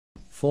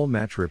Full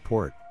match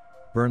report.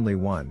 Burnley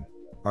 1,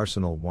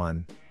 Arsenal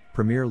 1,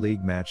 Premier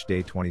League match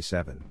day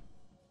 27.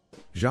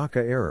 Xhaka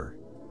error.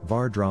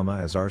 VAR drama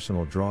as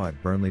Arsenal draw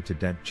at Burnley to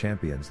dent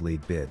Champions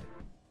League bid.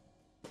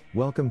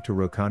 Welcome to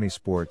Rokani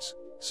Sports,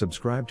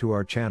 subscribe to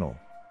our channel.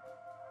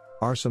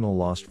 Arsenal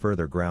lost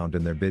further ground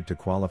in their bid to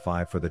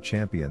qualify for the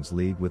Champions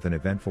League with an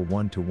eventful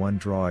 1-1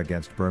 draw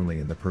against Burnley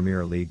in the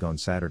Premier League on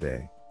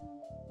Saturday.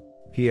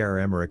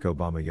 Pierre-Emerick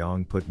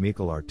Aubameyang put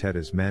Mikel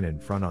Arteta's men in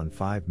front on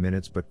 5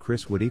 minutes, but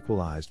Chris Wood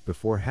equalised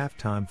before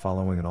half-time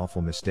following an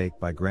awful mistake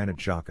by Granit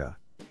Xhaka.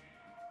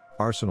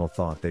 Arsenal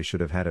thought they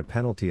should have had a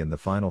penalty in the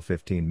final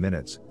 15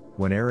 minutes,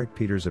 when Eric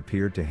Peters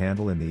appeared to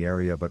handle in the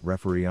area, but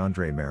referee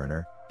Andre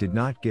Mariner did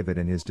not give it,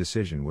 and his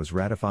decision was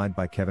ratified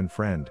by Kevin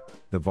Friend,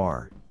 the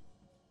VAR.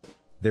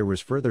 There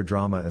was further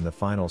drama in the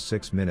final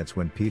 6 minutes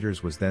when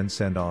Peters was then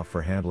sent off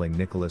for handling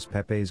Nicolas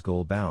Pepe's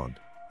goal-bound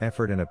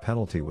effort, and a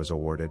penalty was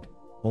awarded,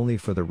 only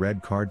for the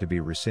red card to be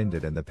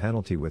rescinded and the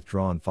penalty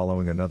withdrawn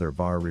following another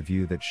VAR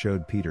review that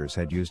showed Peters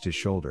had used his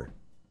shoulder.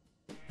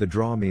 The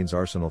draw means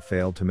Arsenal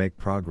failed to make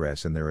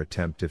progress in their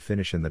attempt to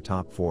finish in the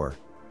top 4,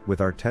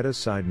 with Arteta's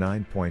side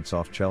 9 points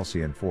off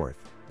Chelsea in 4th.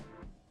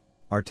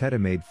 Arteta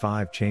made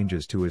 5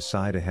 changes to his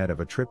side ahead of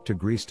a trip to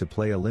Greece to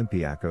play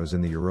Olympiacos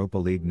in the Europa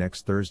League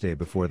next Thursday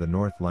before the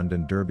North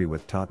London derby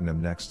with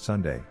Tottenham next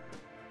Sunday.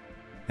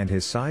 And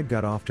his side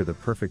got off to the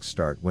perfect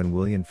start when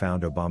Willian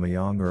found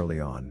Aubameyang early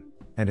on,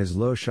 and his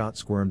low shot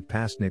squirmed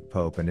past Nick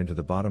Pope and into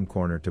the bottom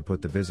corner to put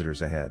the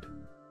visitors ahead.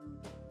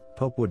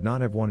 Pope would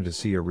not have wanted to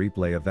see a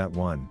replay of that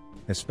one,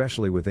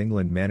 especially with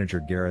England manager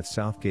Gareth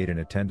Southgate in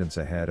attendance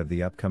ahead of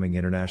the upcoming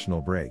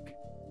international break.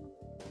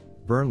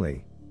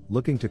 Burnley,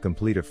 looking to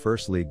complete a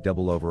First League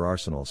double over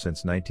Arsenal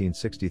since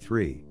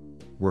 1963,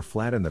 were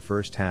flat in the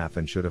first half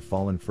and should have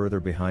fallen further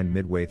behind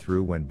midway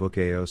through when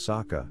Bukayo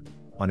Saka,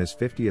 on his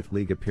 50th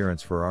league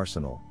appearance for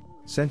Arsenal,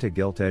 sent a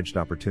gilt-edged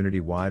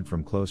opportunity wide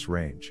from close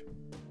range.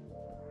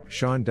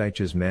 Sean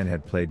Dyche's men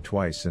had played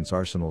twice since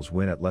Arsenal's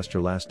win at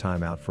Leicester last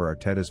time out for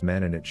Arteta's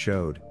men, and it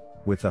showed,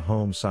 with the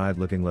home side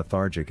looking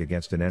lethargic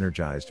against an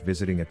energised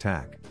visiting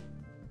attack.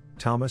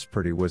 Thomas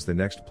Partey was the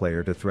next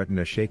player to threaten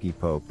a shaky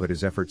Pope, but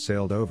his effort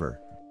sailed over.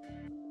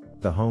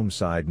 The home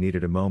side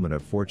needed a moment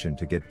of fortune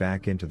to get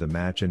back into the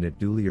match, and it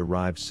duly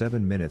arrived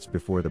 7 minutes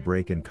before the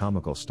break in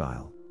comical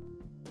style.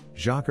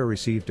 Xhaka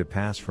received a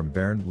pass from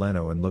Bernd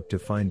Leno and looked to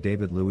find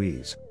David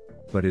Luiz,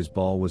 but his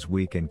ball was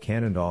weak and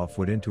cannoned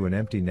offward into an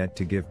empty net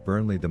to give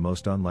Burnley the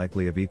most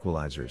unlikely of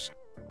equalisers.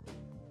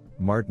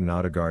 Martin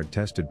Odegaard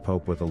tested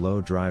Pope with a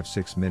low drive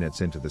 6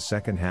 minutes into the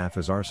second half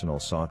as Arsenal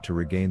sought to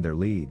regain their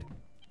lead,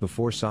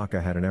 before Saka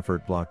had an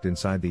effort blocked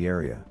inside the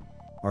area.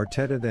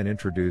 Arteta then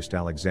introduced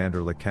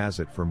Alexander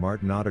Lacazette for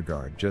Martin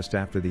Odegaard just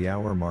after the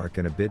hour mark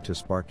in a bid to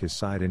spark his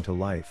side into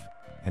life,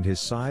 and his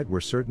side were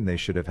certain they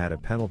should have had a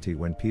penalty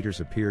when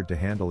Peters appeared to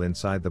handle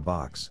inside the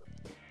box.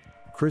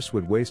 Chris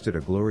Wood wasted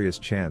a glorious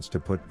chance to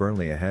put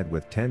Burnley ahead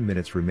with 10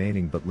 minutes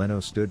remaining, but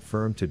Leno stood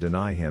firm to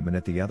deny him, and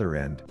at the other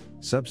end,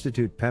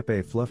 substitute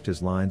Pepe fluffed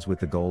his lines with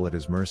the goal at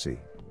his mercy.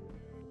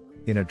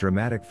 In a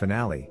dramatic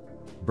finale,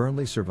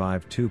 Burnley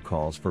survived 2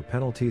 calls for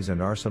penalties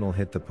and Arsenal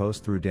hit the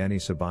post through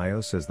Dani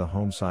Ceballos as the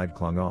home side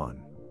clung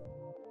on.